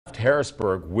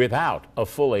Harrisburg without a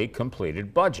fully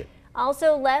completed budget.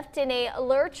 Also left in a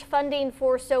lurch, funding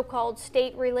for so-called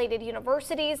state-related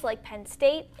universities like Penn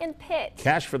State and Pitt.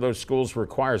 Cash for those schools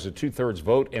requires a 2/3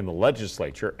 vote in the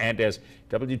legislature, and as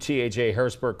WTAJ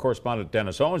Harrisburg correspondent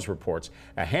Dennis Owens reports,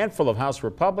 a handful of House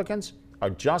Republicans are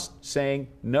just saying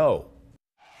no.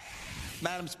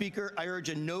 Madam Speaker, I urge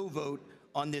a no vote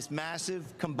on this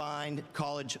massive combined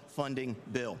college funding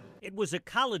bill. It was a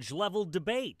college-level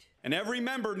debate. And every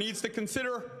member needs to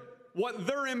consider what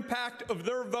their impact of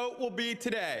their vote will be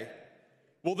today.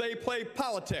 Will they play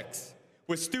politics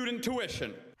with student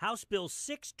tuition? House Bill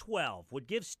 612 would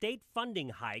give state funding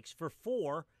hikes for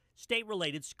 4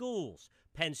 state-related schools.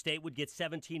 Penn State would get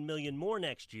 $17 million more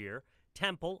next year,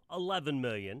 Temple $11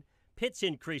 million, Pitt's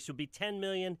increase would be $10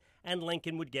 million, and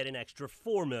Lincoln would get an extra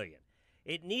 $4 million.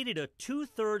 It needed a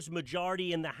 2/3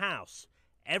 majority in the House.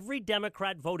 Every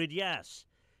Democrat voted yes.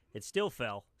 It still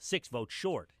fell 6 votes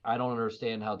short. I don't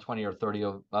understand how 20 or 30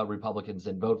 Republicans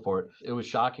didn't vote for it. It was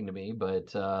shocking to me,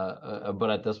 but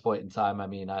at this point in time, I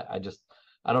mean, I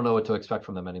don't know what to expect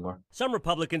from them anymore. Some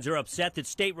Republicans are upset that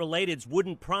state-relateds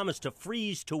wouldn't promise to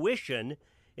freeze tuition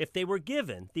if they were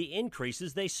given the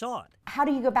increases they sought. How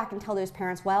do you go back and tell those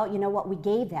parents, well, you know what, we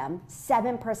gave them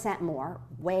 7% more,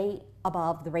 way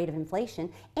above the rate of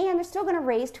inflation, and they're still going to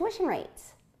raise tuition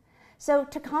rates? So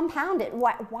to compound it,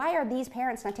 why are these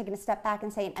parents not taking a step back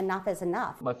and saying enough is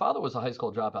enough? My father was a high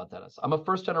school dropout, Dennis. I'm a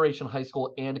first-generation high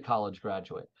school and college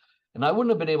graduate. And I wouldn't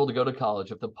have been able to go to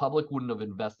college if the public wouldn't have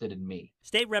invested in me.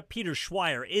 State Rep Peter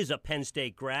Schweier is a Penn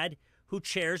State grad who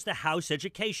chairs the House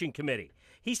Education Committee.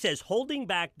 He says holding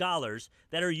back dollars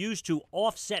that are used to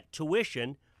offset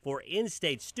tuition for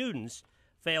in-state students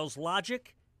fails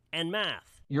logic and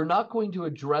math. You're not going to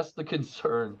address the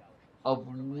concern of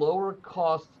lower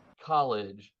cost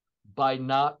college by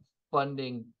not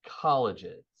funding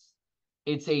colleges.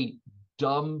 It's a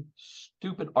dumb,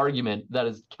 stupid argument that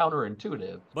is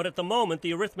counterintuitive. But at the moment,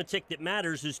 the arithmetic that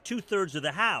matters is 2/3 of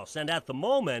the House. And at the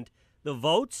moment, the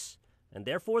votes, and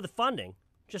therefore the funding,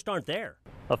 just aren't there.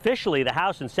 Officially, the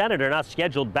House and Senate are not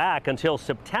scheduled back until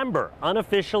September.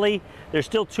 Unofficially, there's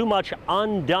still too much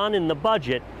undone in the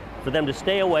budget for them to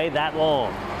stay away that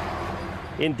long.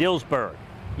 In Dillsburg,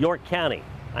 York County,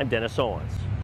 I'm Dennis Owens.